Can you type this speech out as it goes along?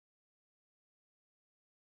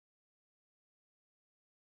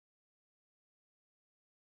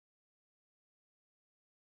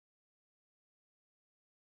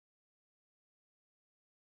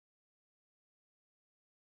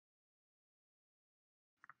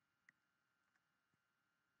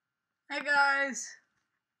Hey guys!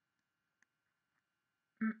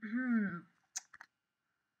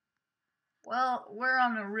 Well, we're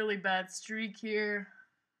on a really bad streak here.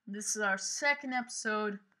 This is our second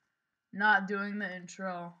episode not doing the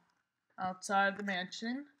intro outside the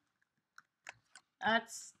mansion.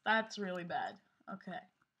 That's really bad. Okay.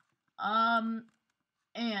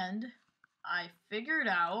 And I figured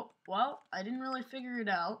out, well, I didn't really figure it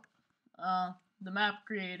out. The map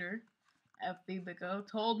creator, FB Bico,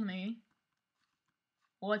 told me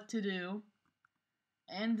what to do.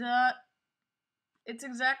 And, it's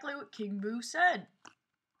exactly what King Boo said.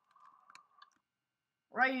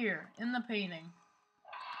 Right here, in the painting.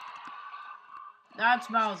 That's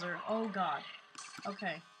Bowser. Oh god.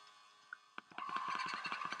 Okay.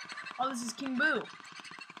 Oh, this is King Boo.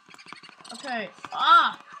 Okay.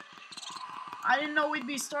 Ah! I didn't know we'd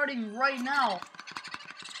be starting right now.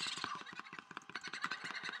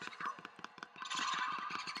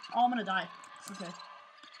 Oh, I'm gonna die. Okay.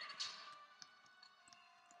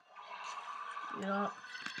 Yup.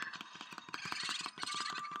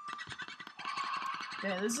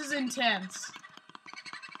 Okay, this is intense.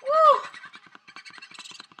 Woo!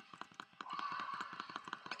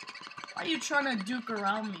 Why are you trying to duke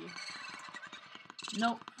around me?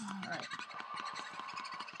 Nope. Alright.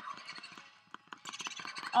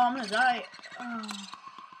 Oh, I'm gonna die. Oh.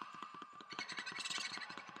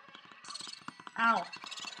 Ow.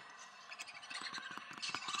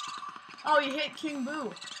 Oh, you hit King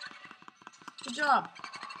Boo. Good job.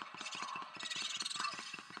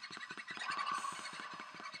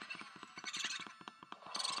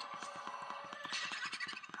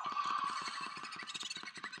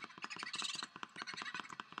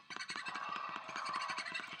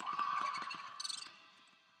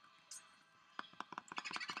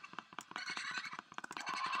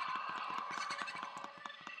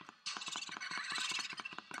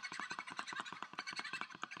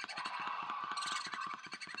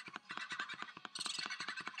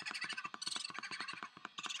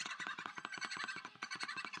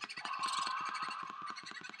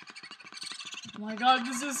 Oh my god,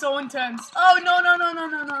 this is so intense. Oh no no no no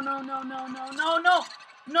no no no no no no no no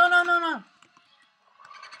no no no no.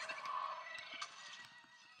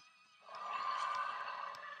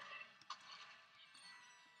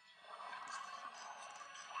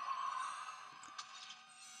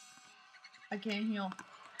 I can't heal.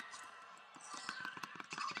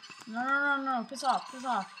 No no no no, piss off, piss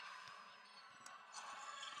off.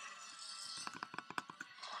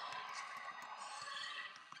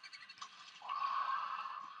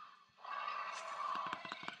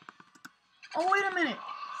 Oh wait a minute.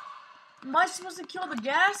 Am I supposed to kill the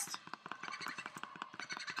ghast?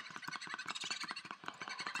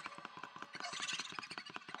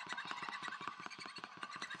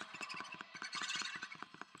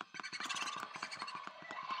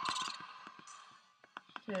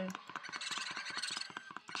 Okay.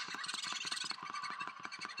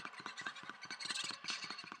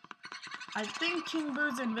 I think King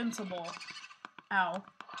Boo's invincible. Ow.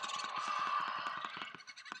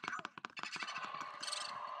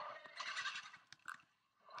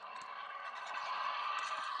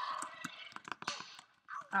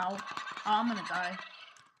 Ow. Oh, I'm gonna die.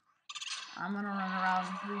 I'm gonna run around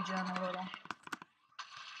and regen a little.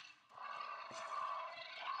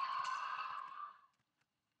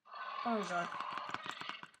 Oh god.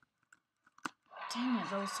 Dang it,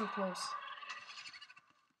 that was so close.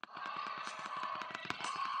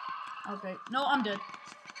 Okay. No, I'm dead.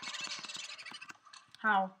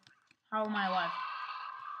 How? How am I alive?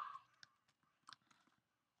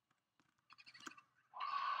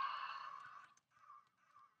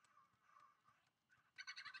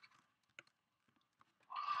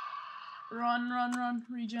 Run, run, run.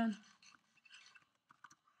 Regen.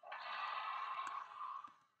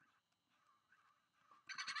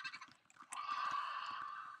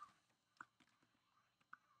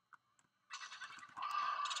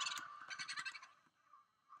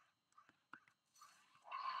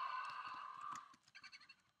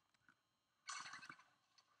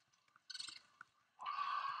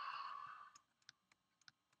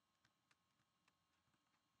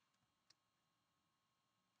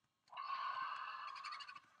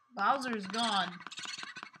 Bowser's gone.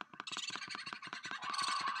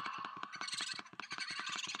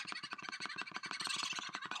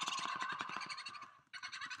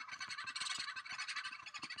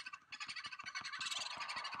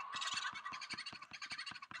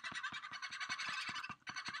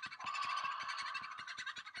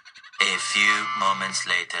 A few moments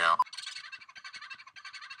later.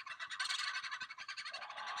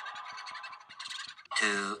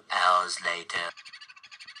 2 hours later.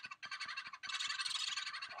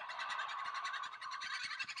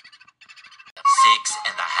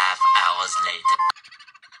 6.5 hours later.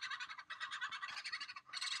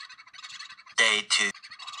 Day 2.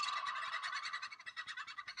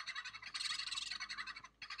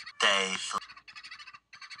 Day 3.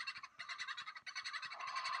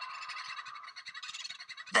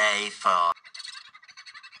 Day 4.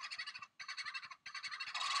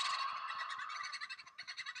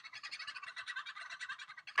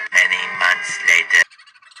 Many months later.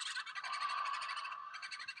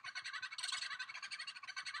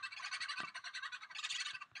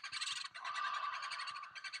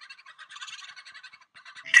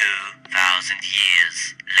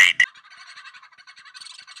 $2,000 later.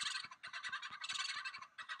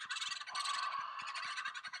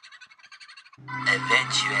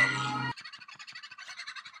 Eventually.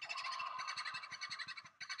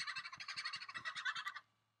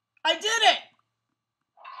 I did it!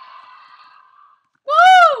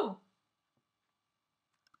 Woo!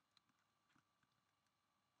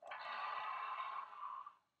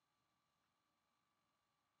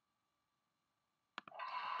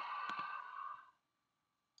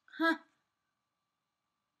 Huh.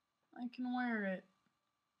 I can wear it.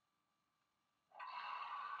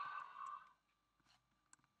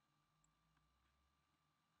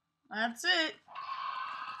 That's it.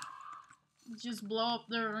 Just blow up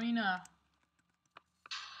the arena.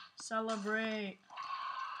 Celebrate.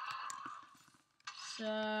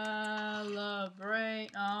 Celebrate.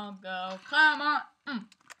 I'll go. Come on.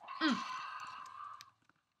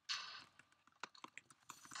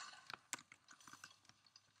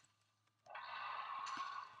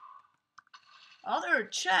 Other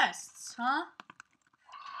chests, huh?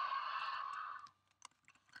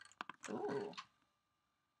 Ooh.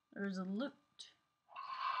 There's a loot.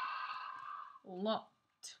 Locked.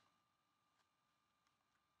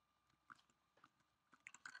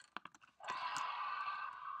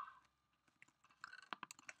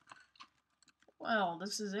 Well,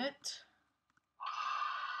 this is it.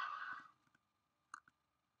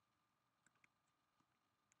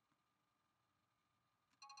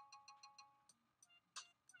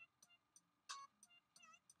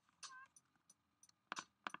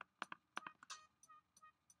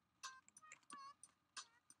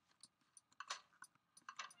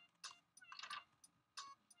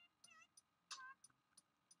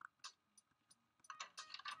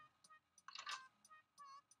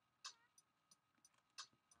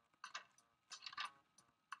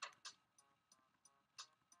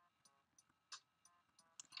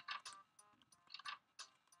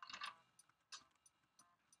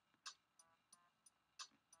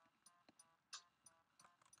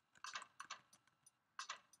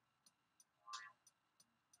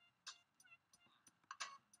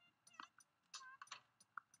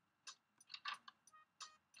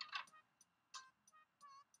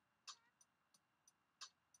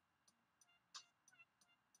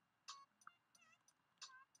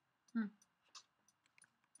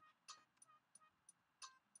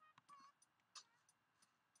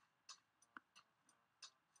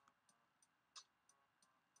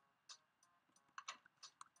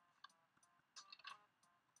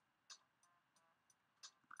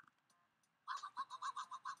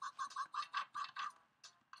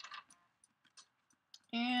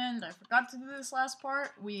 And I forgot to do this last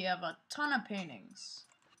part. We have a ton of paintings.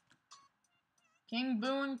 King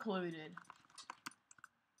Boo included.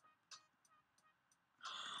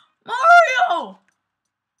 Mario!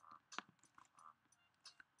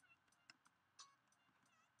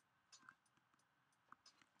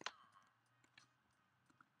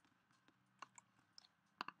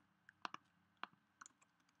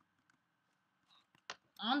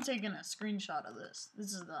 I'm taking a screenshot of this.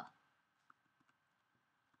 This is the...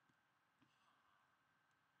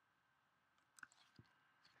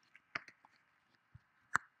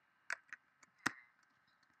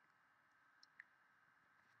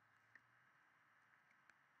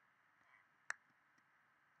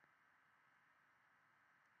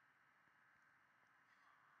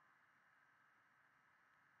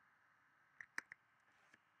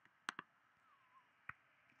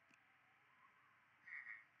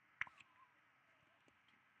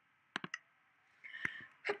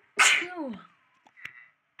 Phew.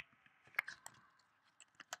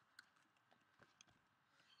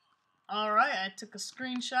 Alright, I took a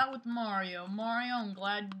screenshot with Mario. Mario, I'm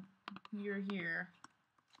glad you're here.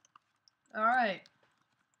 Alright.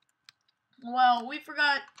 Well, we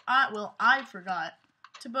forgot, I forgot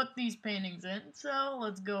to put these paintings in, so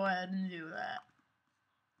let's go ahead and do that.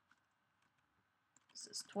 This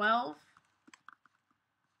is 12,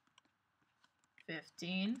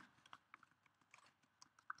 15,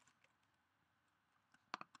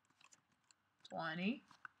 20.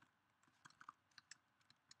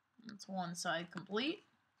 That's one side complete.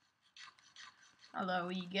 Hello,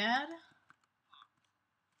 EGAD.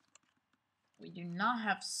 We do not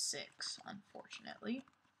have 6, unfortunately.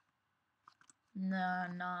 No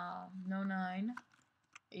 9.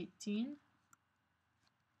 18.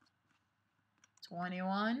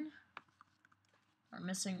 21. We're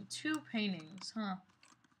missing 2 paintings, huh?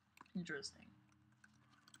 Interesting.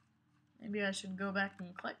 Maybe I should go back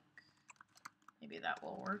and click. Maybe that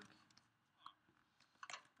will work.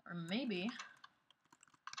 Or maybe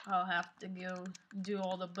I'll have to go do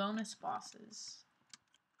all the bonus bosses.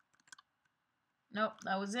 Nope,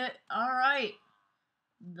 that was it. Alright.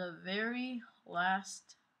 The very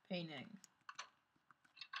last painting.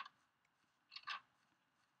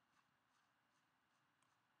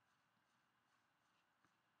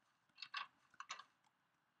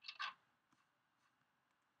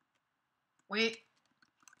 Wait.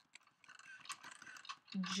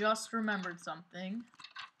 Just remembered something.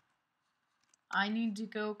 I need to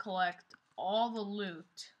go collect all the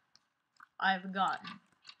loot I've gotten.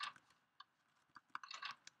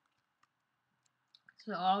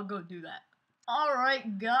 So I'll go do that.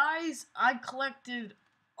 Alright guys, I collected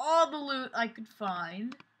all the loot I could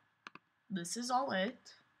find. This is all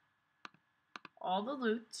it. All the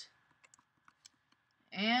loot.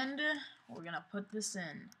 And we're gonna put this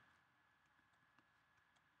in.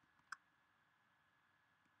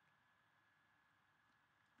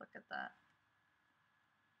 Look at that.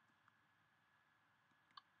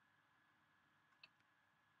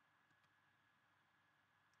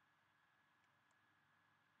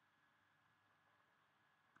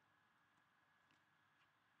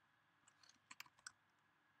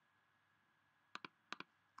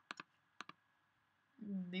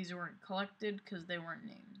 These weren't collected because they weren't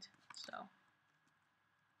named. So,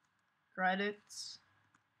 credits.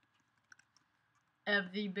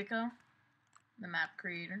 FV Bicco, the map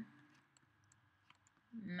creator.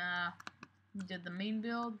 He did the main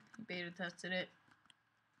build, beta tested it.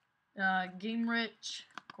 Game Rich,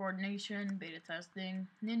 coordination, beta testing.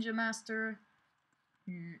 Ninja Master,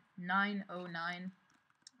 909.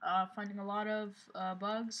 Finding a lot of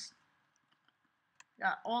bugs.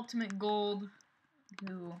 Got Ultimate Gold,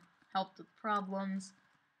 who helped with problems.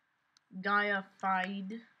 Gaia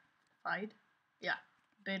Fide? Yeah,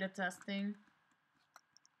 beta testing.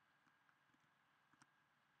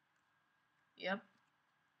 Yep.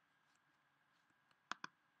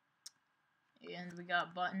 And we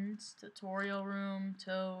got buttons, tutorial room,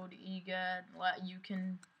 Toad, EGAD. You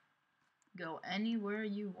can go anywhere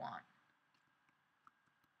you want.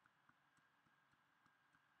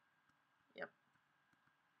 Yep.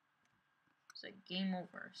 It's a game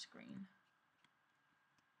over screen.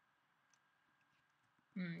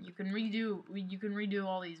 You can redo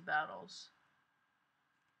all these battles.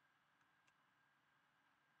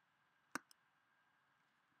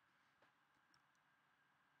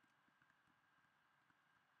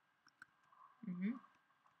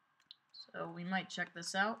 So we might check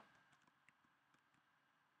this out.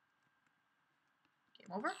 Game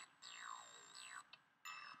over.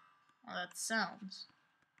 Oh, that sounds.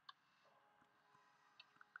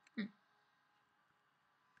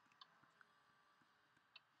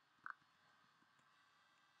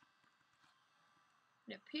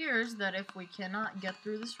 It appears that if we cannot get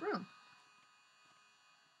through this room,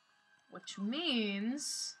 which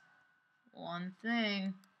means one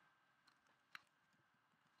thing,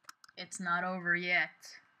 it's not over yet.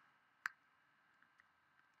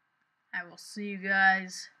 I will see you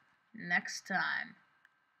guys next time.